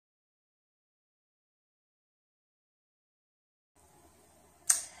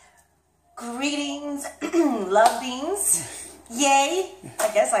Greetings, love beans. Yay.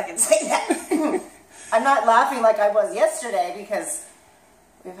 I guess I can say that. I'm not laughing like I was yesterday because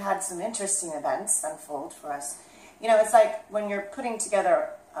we've had some interesting events unfold for us. You know, it's like when you're putting together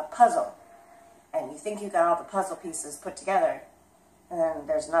a puzzle and you think you've got all the puzzle pieces put together, and then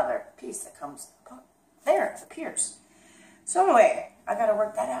there's another piece that comes there, it appears. So anyway, I got to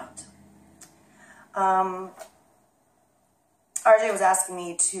work that out. RJ was asking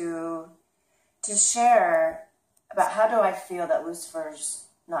me to share about how do I feel that Lucifer's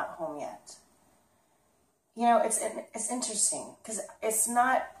not home yet. You know, it's interesting because it's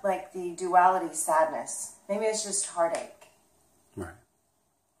not like the duality sadness. Maybe it's just heartache. Right.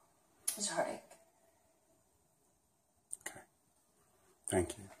 It's heartache. Okay.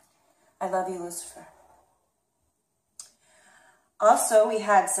 Thank you. I love you, Lucifer. Also, we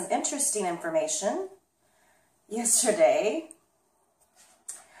had some interesting information yesterday.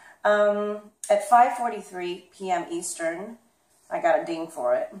 At 5:43 p.m. Eastern, I got a ding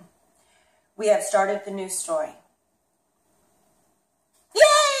for it. We have started the news story.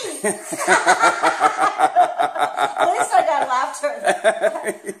 Yay! At least I got laughter.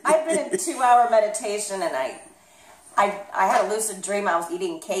 I've been in 2-hour meditation and I had a lucid dream I was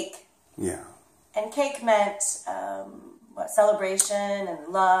eating cake. Yeah. And cake meant celebration and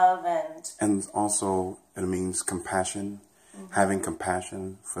love and also it means compassion. Mm-hmm. Having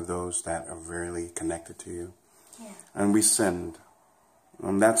compassion for those that are really connected to you. Yeah. And we send.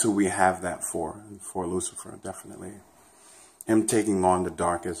 That's who we have that for Lucifer, definitely. Him taking on the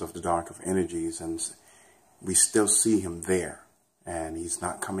darkest of the dark of energies, and we still see him there. And he's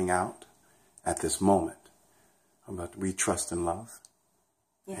not coming out at this moment. But we trust in love.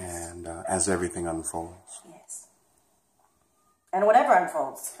 Yes. And as everything unfolds. Yes. And whatever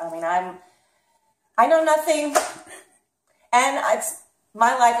unfolds. I mean, I know nothing. And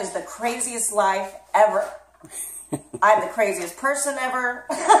my life is the craziest life ever. I'm the craziest person ever.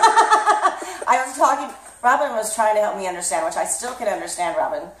 Robin was trying to help me understand, which I still can understand,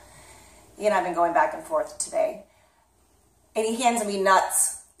 Robin. He and I have been going back and forth today. And he hands me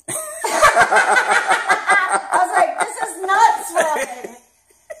nuts. I was like, this is nuts, Robin.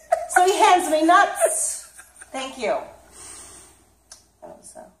 So he hands me nuts. Thank you. That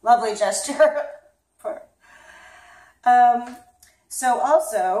was a lovely gesture. So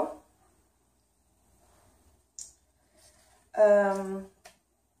also,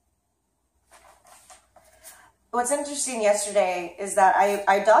 what's interesting yesterday is that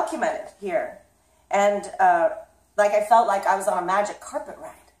I documented here, and like I felt like I was on a magic carpet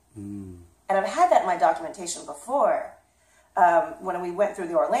ride. Mm. And I've had that in my documentation before, when we went through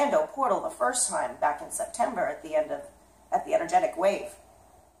the Orlando portal the first time back in September at the energetic wave.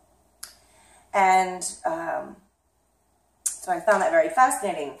 And so I found that very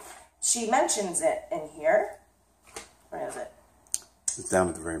fascinating. She mentions it in here. Where is it? It's down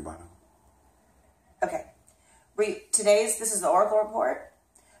at the very bottom. Okay. This is the Oracle report.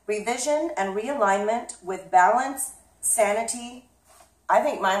 Revision and realignment with balance, sanity. I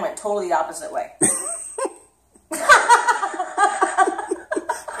think mine went totally the opposite way.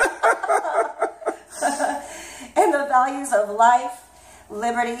 And the values of life,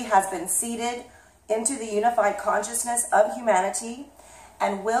 liberty has been seeded into the unified consciousness of humanity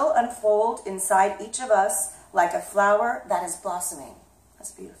and will unfold inside each of us like a flower that is blossoming.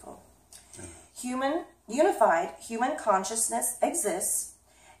 That's beautiful. Unified human consciousness exists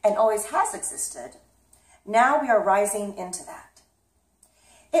and always has existed. Now we are rising into that.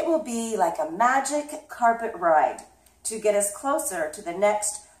 It will be like a magic carpet ride to get us closer to the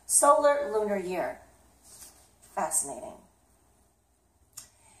next solar lunar year. Fascinating.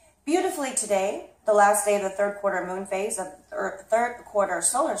 Beautifully today, the last day of the third quarter moon phase of the third quarter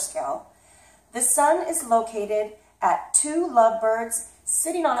solar scale, the sun is located at 2 lovebirds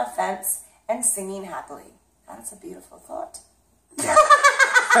sitting on a fence and singing happily. That's a beautiful thought.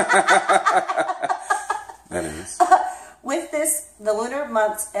 That is. With this, the lunar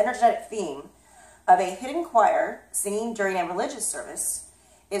month's energetic theme of a hidden choir singing during a religious service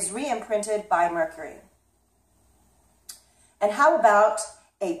is re-imprinted by Mercury. And how about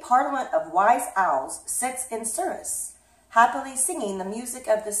a parliament of wise owls sits in service, happily singing the music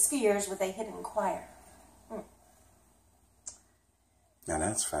of the spheres with a hidden choir. Now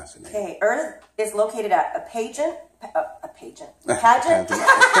that's fascinating. Okay, Earth is located at a pageant. I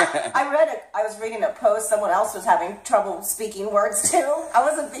was reading a post. Someone else was having trouble speaking words too. I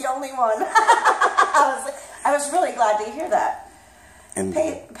wasn't the only one. I was really glad to hear that. And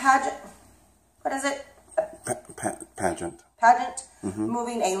pageant. What is it? Pageant. Pageant. Mm-hmm.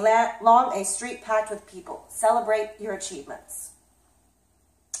 Moving along a street packed with people. Celebrate your achievements.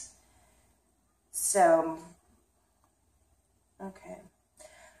 So, okay.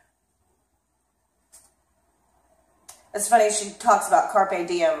 It's funny, she talks about carpe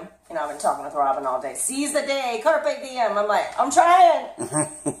diem. You know, I've been talking with Robin all day. Seize the day, carpe diem. I'm like, I'm trying.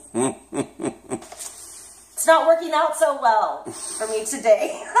 It's not working out so well for me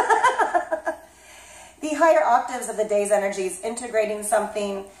today. The higher octaves of the day's energies, integrating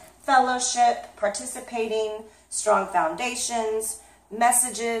something, fellowship, participating, strong foundations,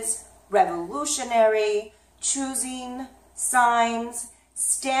 messages, revolutionary, choosing, signs,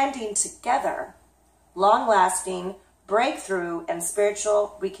 standing together, long-lasting, breakthrough, and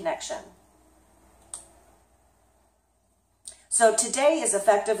spiritual reconnection. So today is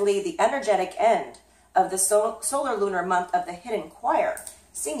effectively the energetic end of the solar lunar month of the hidden choir,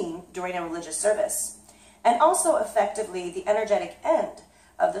 singing during a religious service, and also effectively the energetic end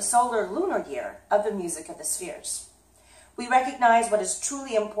of the solar lunar year of the music of the spheres. We recognize what is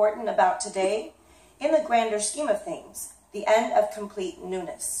truly important about today in the grander scheme of things, the end of complete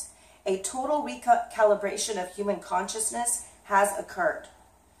newness. A total recalibration of human consciousness has occurred.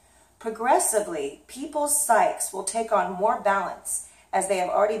 Progressively, people's psyches will take on more balance as they have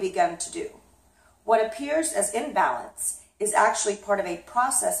already begun to do. What appears as imbalance is actually part of a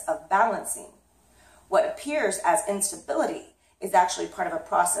process of balancing. What appears as instability is actually part of a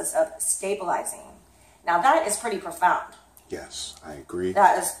process of stabilizing. Now that is pretty profound. Yes, I agree.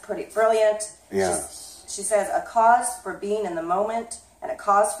 That is pretty brilliant. Yes. She says, a cause for being in the moment and a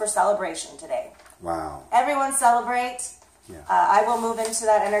cause for celebration today. Wow. Everyone celebrate. Yeah. I will move into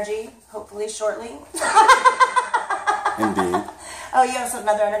that energy, hopefully shortly. Indeed. Oh, you have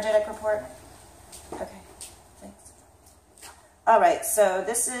another energetic report? Okay, thanks. All right, so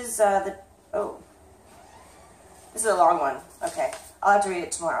this is this is a long one. Okay, I'll have to read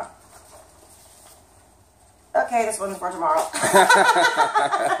it tomorrow. Okay, this one's for tomorrow.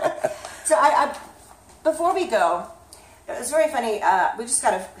 So before we go, it was very funny. We just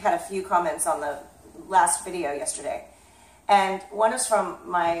had a few comments on the last video yesterday, and one is from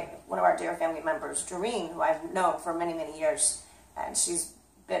one of our dear family members, Doreen, who I've known for many, many years, and she's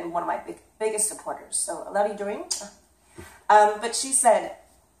been one of my biggest supporters. So I love you, Doreen. But she said,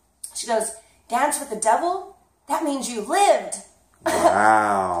 she goes, dance with the devil? That means you lived.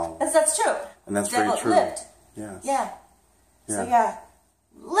 Wow. That's true. And that's the devil very true. Lived. Yes. Yeah. Yeah. So yeah,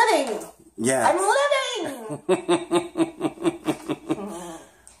 living. Yes. I'm living.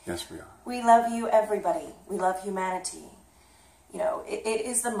 Yes, we are. We love you, everybody. We love humanity. You know, it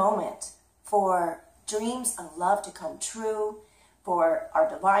is the moment for dreams of love to come true, for our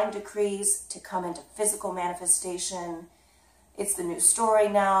divine decrees to come into physical manifestation. It's the new story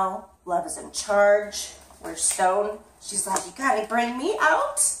now. Love is in charge. We're Stone. She's like, you gotta bring me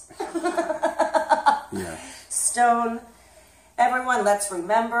out. Yeah. Stone. Everyone, let's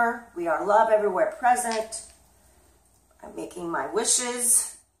remember, we are love everywhere present. I'm making my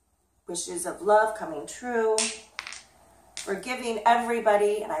wishes of love coming true. Forgiving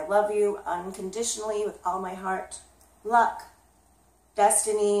everybody, and I love you unconditionally with all my heart. Luck,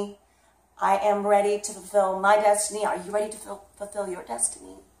 destiny, I am ready to fulfill my destiny. Are you ready to fulfill your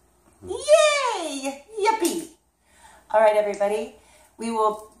destiny? Yay! Yippee! All right, everybody. We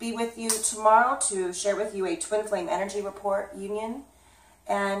will be with you tomorrow to share with you a Twin Flame Energy Report Union.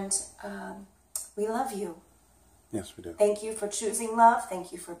 And we love you. Yes, we do. Thank you for choosing love.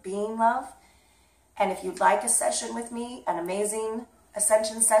 Thank you for being love. And if you'd like a session with me, an amazing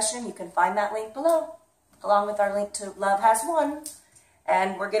ascension session, you can find that link below, along with our link to Love Has Won.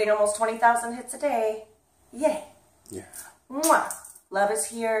 And we're getting almost 20,000 hits a day. Yay. Yeah. Mwah. Love is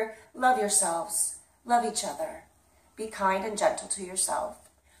here. Love yourselves. Love each other. Be kind and gentle to yourself.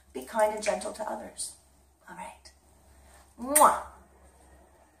 Be kind and gentle to others. All right. Mwah.